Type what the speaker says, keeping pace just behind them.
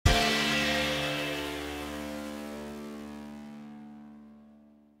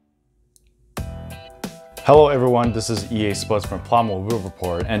Hello everyone, this is EA Spuds from Plamo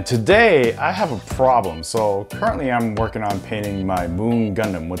Report, and today I have a problem. So currently I'm working on painting my Moon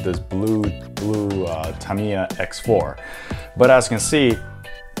Gundam with this blue Tamiya X4. But as you can see,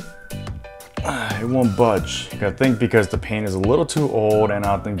 it won't budge. I think because the paint is a little too old and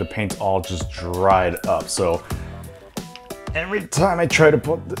I think the paint's all just dried up. So every time I try to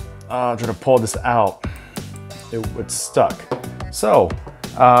pull this out, it's stuck. So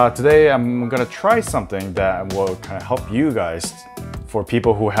today I'm gonna try something that will kind of help you guys, for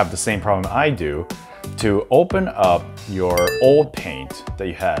people who have the same problem I do, to open up your old paint that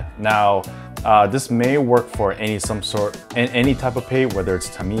you had. Now, this may work for any type of paint, whether it's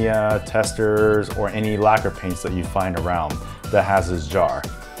Tamiya, testers, or any lacquer paints that you find around that has this jar.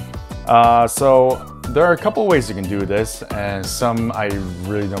 So there are a couple ways you can do this, and some I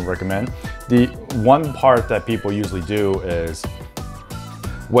really don't recommend. The one part that people usually do is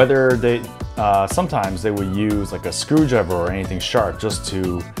whether they, sometimes they would use like a screwdriver or anything sharp just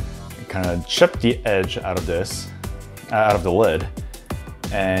to kind of chip the edge out of the lid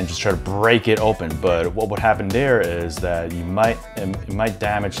and just try to break it open. But what would happen there is that you might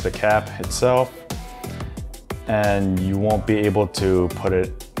damage the cap itself, and you won't be able to put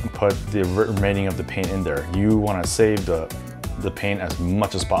the remaining of the paint in there. You want to save the paint as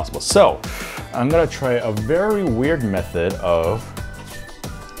much as possible. So I'm gonna try a very weird method of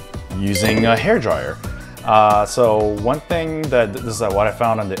using a hairdryer. So one thing that this is what I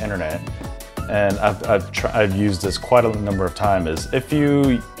found on the internet, and I've used this quite a number of times, is if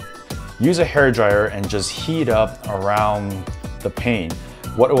you use a hairdryer and just heat up around the paint,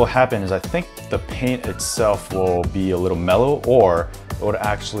 what will happen is I think the paint itself will be a little mellow, or it would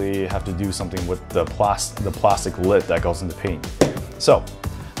actually have to do something with the plastic lid that goes in the paint. So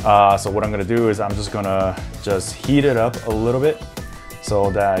what I'm gonna do is I'm just gonna heat it up a little bit,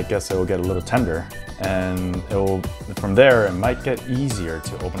 so that I guess it will get a little tender, and from there it might get easier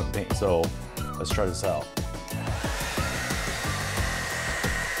to open up the paint. So let's try this out.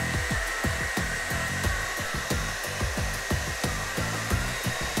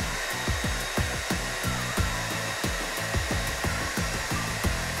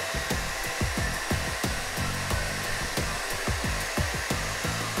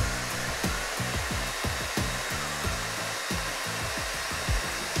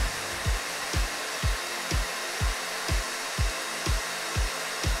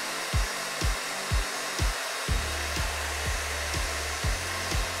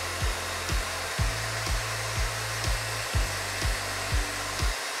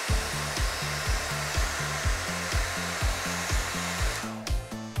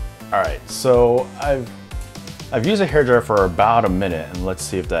 All right, so I've used a hairdryer for about a minute, and let's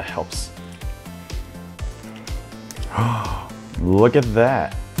see if that helps. Look at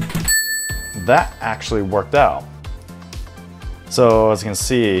that. That actually worked out. So as you can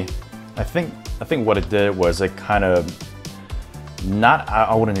see, I think what it did was it kind of,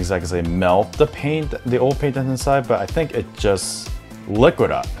 I wouldn't exactly say melt the paint, the old paint that's inside, but I think it just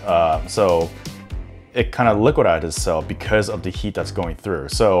liquidized. So it kind of liquidized itself because of the heat that's going through.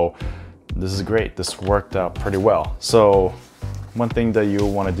 So this is great. This worked out pretty well. So one thing that you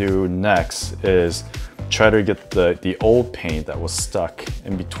want to do next is try to get the old paint that was stuck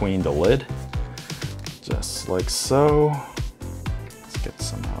in between the lid, just like so. Let's get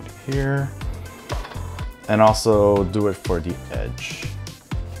some out here, and also do it for the edge.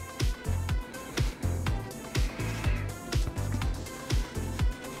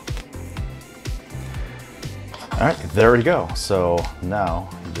 All right, there we go. So now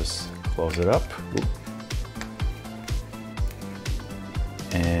you just close it up.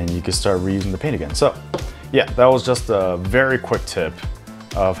 And you can start reusing the paint again. So yeah, that was just a very quick tip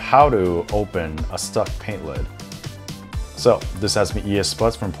of how to open a stuck paint lid. So this has been EA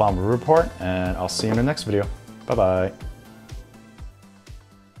Spuds from Plamo Report, and I'll see you in the next video. Bye-bye.